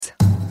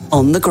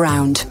On the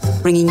Ground,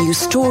 bringing you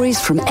stories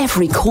from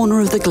every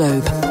corner of the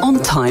globe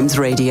on Times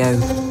Radio.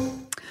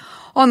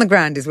 On the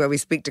Ground is where we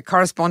speak to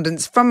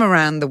correspondents from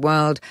around the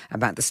world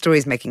about the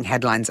stories making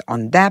headlines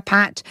on their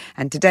patch.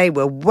 And today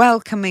we're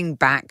welcoming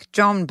back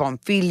John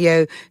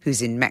Bonfiglio,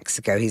 who's in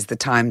Mexico. He's the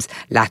Times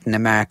Latin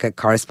America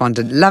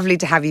correspondent. Lovely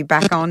to have you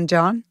back on,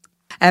 John.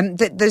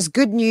 There's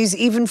good news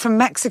even from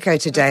Mexico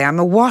today. I'm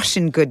awash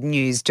in good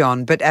news,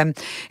 John. But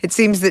it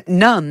seems that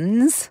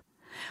nuns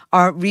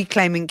are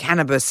reclaiming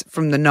cannabis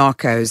from the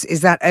narcos.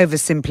 Is that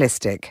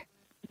oversimplistic?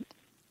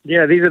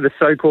 Yeah, these are the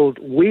so-called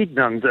weed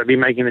nuns that have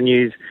been making the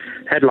news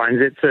headlines.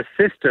 It's a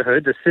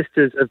sisterhood, the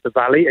Sisters of the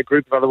Valley, a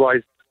group of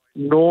otherwise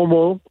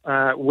normal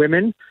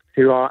women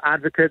who are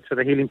advocates for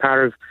the healing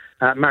power of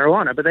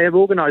marijuana. But they have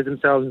organized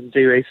themselves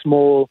into a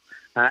small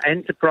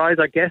enterprise,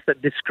 I guess,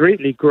 that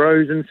discreetly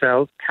grows and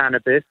sells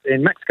cannabis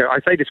in Mexico. I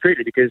say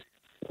discreetly because,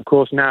 of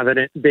course, now that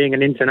it being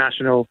an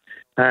international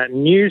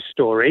news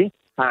story,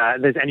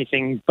 there's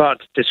anything but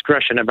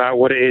discretion about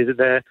what it is that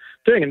they're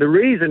doing. And the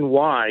reason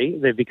why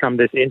they've become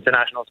this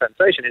international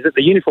sensation is that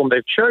the uniform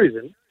they've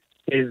chosen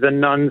is the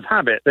nun's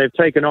habit. They've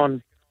taken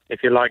on,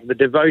 if you like, the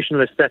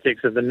devotional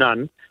aesthetics of the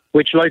nun,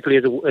 which locally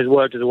has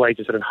worked as a way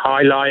to sort of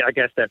highlight, I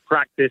guess, their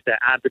practice, their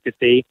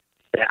advocacy,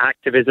 their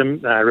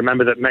activism.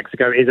 Remember that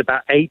Mexico is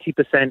about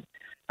 80%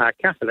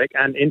 Catholic,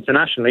 and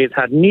internationally it's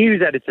had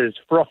news editors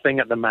frothing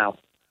at the mouth.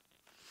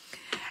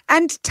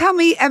 And tell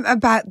me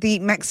about the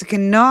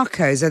Mexican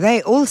narcos. Are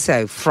they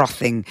also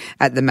frothing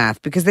at the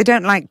mouth? Because they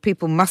don't like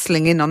people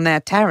muscling in on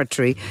their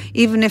territory,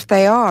 even if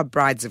they are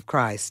brides of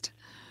Christ.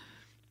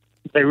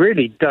 They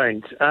really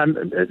don't.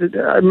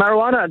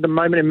 Marijuana at the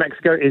moment in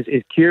Mexico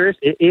is curious.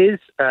 It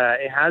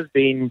has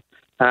been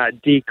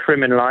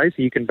decriminalized.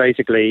 You can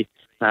basically,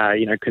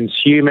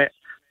 consume it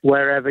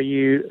wherever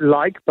you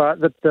like. But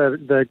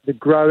the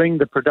growing,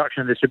 the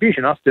production and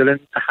distribution are still in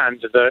the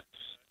hands of the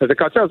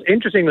cartels.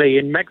 Interestingly,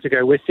 in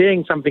Mexico, we're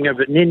seeing something of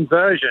an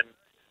inversion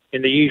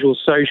in the usual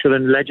social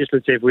and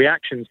legislative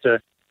reactions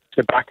to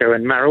tobacco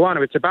and marijuana,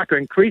 with tobacco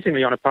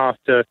increasingly on a path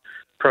to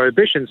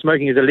prohibition.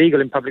 Smoking is illegal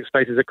in public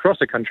spaces across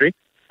the country,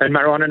 and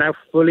marijuana now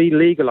fully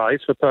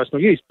legalized for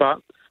personal use. But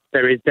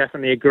there is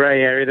definitely a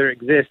grey area that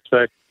exists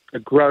for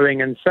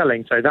growing and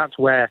selling. So that's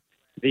where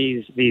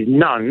these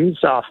nuns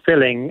are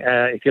filling,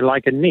 if you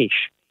like, a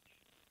niche.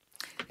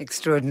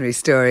 Extraordinary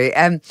story.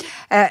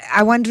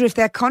 I wonder if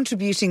they're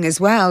contributing as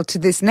well to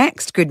this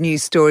next good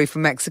news story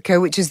from Mexico,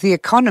 which is the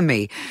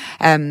economy.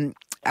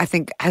 I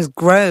think has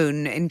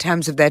grown in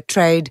terms of their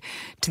trade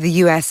to the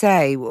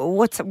USA.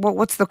 What's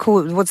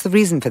the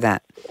reason for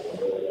that?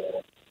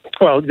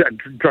 Well,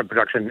 drug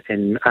production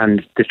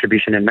and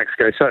distribution in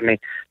Mexico certainly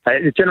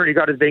it's generally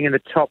regarded as being in the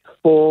top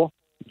 4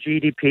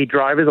 GDP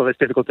drivers, although it's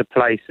difficult to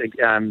place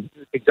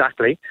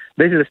exactly.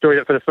 This is a story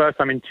that for the first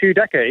time in 2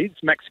 decades,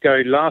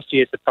 Mexico last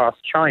year surpassed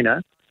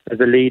China as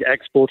the lead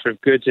exporter of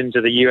goods into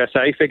the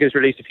USA. Figures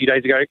released a few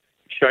days ago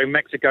show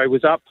Mexico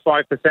was up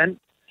 5%,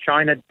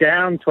 China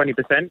down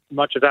 20%,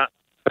 much of that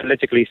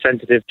politically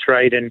sensitive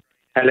trade in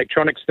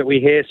electronics that we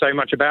hear so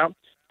much about.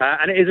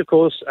 And it is, of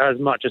course, as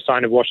much a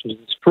sign of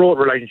Washington's fraught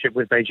relationship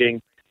with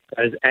Beijing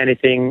as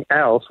anything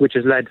else, which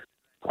has led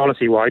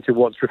policy-wise to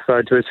what's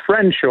referred to as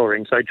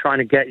friend-shoring, so trying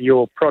to get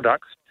your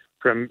products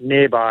from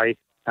nearby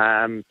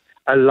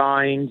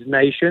aligned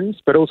nations,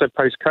 but also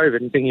post-COVID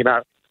and thinking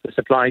about the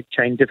supply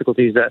chain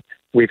difficulties that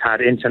we've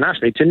had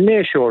internationally, to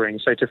nearshoring,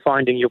 so to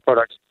finding your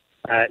products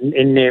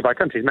in nearby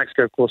countries.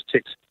 Mexico, of course,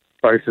 ticks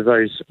both of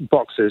those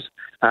boxes.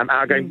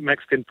 Outgoing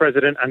Mexican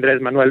President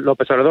Andrés Manuel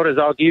López Obrador has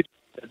argued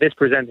that this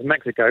presents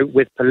Mexico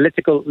with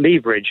political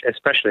leverage,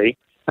 especially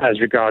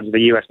as regards the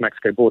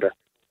US-Mexico border.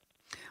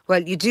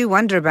 Well, you do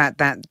wonder about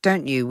that,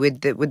 don't you,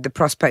 with the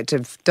prospect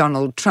of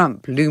Donald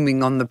Trump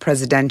looming on the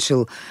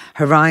presidential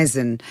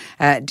horizon.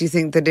 Do you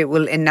think that it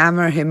will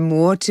enamour him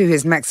more to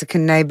his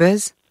Mexican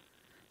neighbours?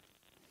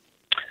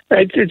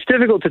 It's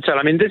difficult to tell.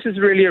 I mean, this is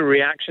really a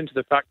reaction to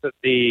the fact that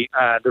the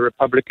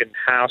Republican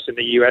House in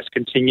the US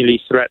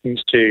continually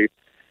threatens to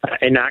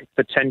enact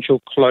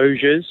potential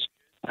closures,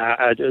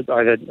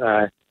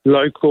 either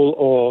local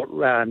or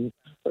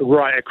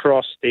right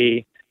across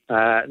the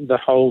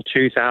whole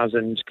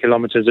 2,000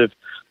 kilometers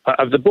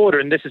of the border.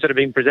 And this is sort of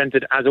being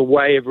presented as a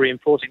way of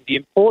reinforcing the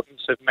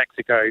importance of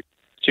Mexico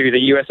to the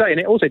USA. And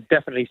it also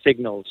definitely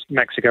signals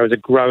Mexico as a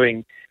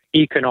growing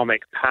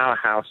economic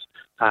powerhouse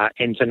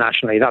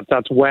internationally.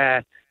 That's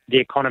where the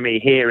economy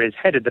here is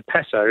headed. The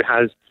peso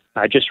has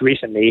just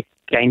recently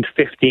gained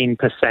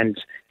 15%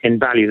 in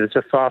value. It's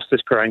the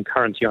fastest growing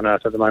currency on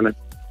earth at the moment.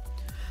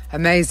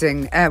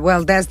 Amazing.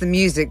 Well, there's the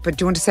music, but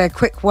do you want to say a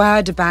quick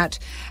word about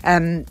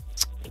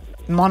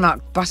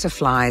monarch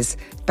butterflies?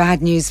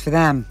 Bad news for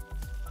them.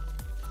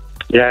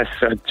 Yes,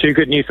 2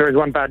 good news stories,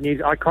 1 bad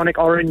news. Iconic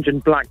orange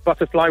and black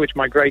butterfly, which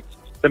migrates,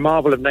 the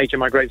marvel of nature,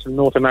 migrates from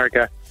North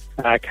America,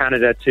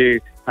 Canada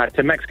to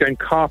Mexico and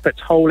carpets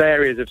whole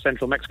areas of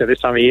central Mexico this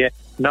time of year.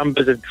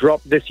 Numbers have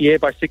dropped this year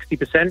by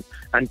 60%,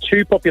 and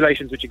 2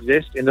 populations which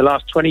exist in the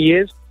last 20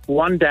 years,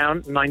 one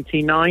down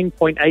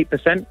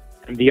 99.8%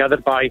 and the other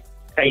by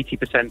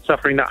 80%,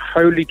 suffering that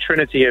holy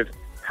trinity of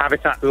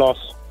habitat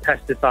loss,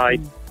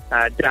 pesticide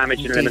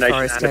damage and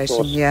elimination, and of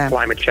course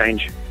climate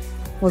change.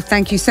 Well,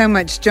 thank you so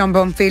much, John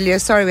Bonfiglio.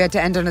 Sorry we had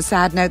to end on a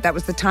sad note. That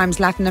was the Times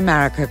Latin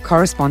America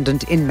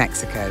correspondent in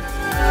Mexico.